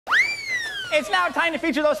It's now time to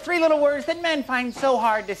feature those three little words that men find so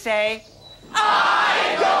hard to say.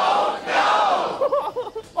 I don't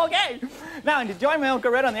know! Okay. Now, to join my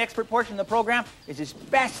Uncle Red on the expert portion of the program is his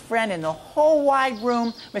best friend in the whole wide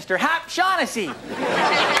room, Mr. Hap Shaughnessy. Okay.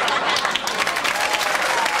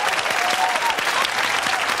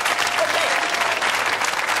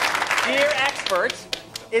 Dear experts,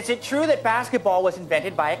 is it true that basketball was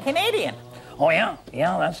invented by a Canadian? Oh, yeah.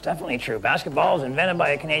 Yeah, that's definitely true. Basketball was invented by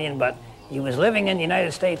a Canadian, but he was living in the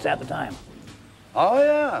United States at the time. Oh,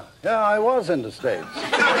 yeah. Yeah, I was in the States.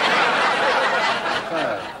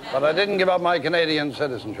 But I didn't give up my Canadian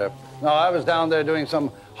citizenship. No, I was down there doing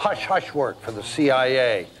some hush-hush work for the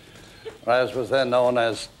CIA, as was then known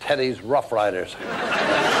as Teddy's Rough Riders.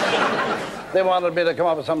 They wanted me to come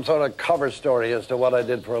up with some sort of cover story as to what I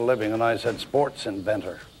did for a living, and I said sports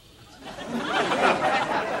inventor.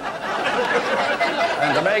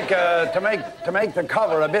 And to make the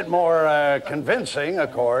cover a bit more convincing,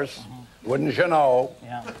 of course, wouldn't you know,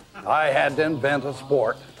 I had to invent a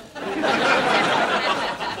sport.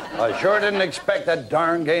 I sure didn't expect that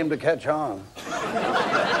darn game to catch on.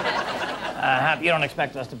 Hap, you don't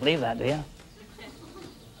expect us to believe that, do you?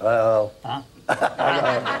 Well... Huh? You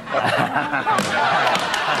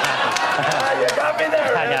got me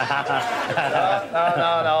there,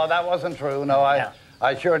 No, that wasn't true. No,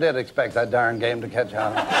 I sure did expect that darn game to catch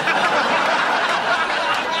on.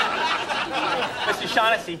 Mr.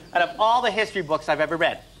 Shaughnessy, out of all the history books I've ever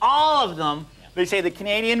read, all of them, they say the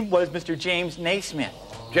Canadian was Mr. James Naismith.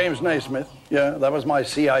 James Naismith. Yeah, that was my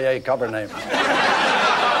CIA cover name.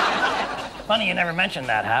 Funny you never mentioned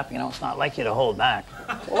that, Hap. You know, it's not like you to hold back.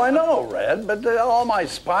 Well, I know, Red, but all my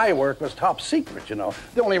spy work was top secret, you know.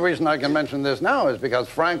 The only reason I can mention this now is because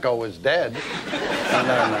Franco is dead.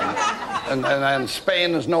 And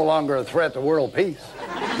Spain is no longer a threat to world peace.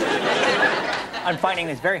 I'm finding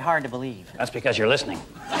this very hard to believe. That's because you're listening.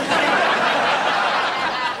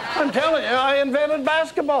 I'm telling you, I invented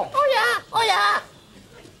basketball. Oh, yeah. Oh, yeah.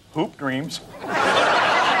 Hoop dreams.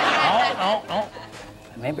 Oh.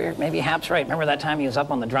 Maybe Hap's right. Remember that time he was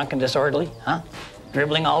up on the Drunk and Disorderly? Huh?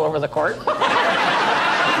 Dribbling all over the court?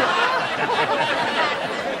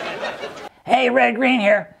 Hey, Red Green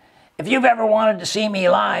here. If you've ever wanted to see me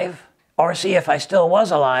live, or see if I still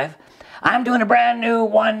was alive, I'm doing a brand new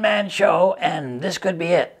one-man show, and this could be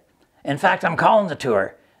it. In fact, I'm calling the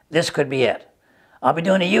tour, This Could Be It. I'll be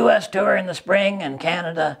doing a U.S. tour in the spring and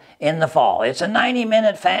Canada in the fall. It's a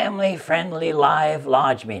 90-minute family-friendly live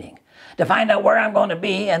lodge meeting. To find out where I'm going to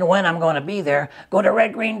be and when I'm going to be there, go to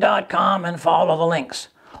redgreen.com and follow the links.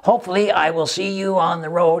 Hopefully, I will see you on the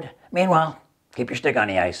road. Meanwhile, keep your stick on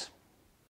the ice.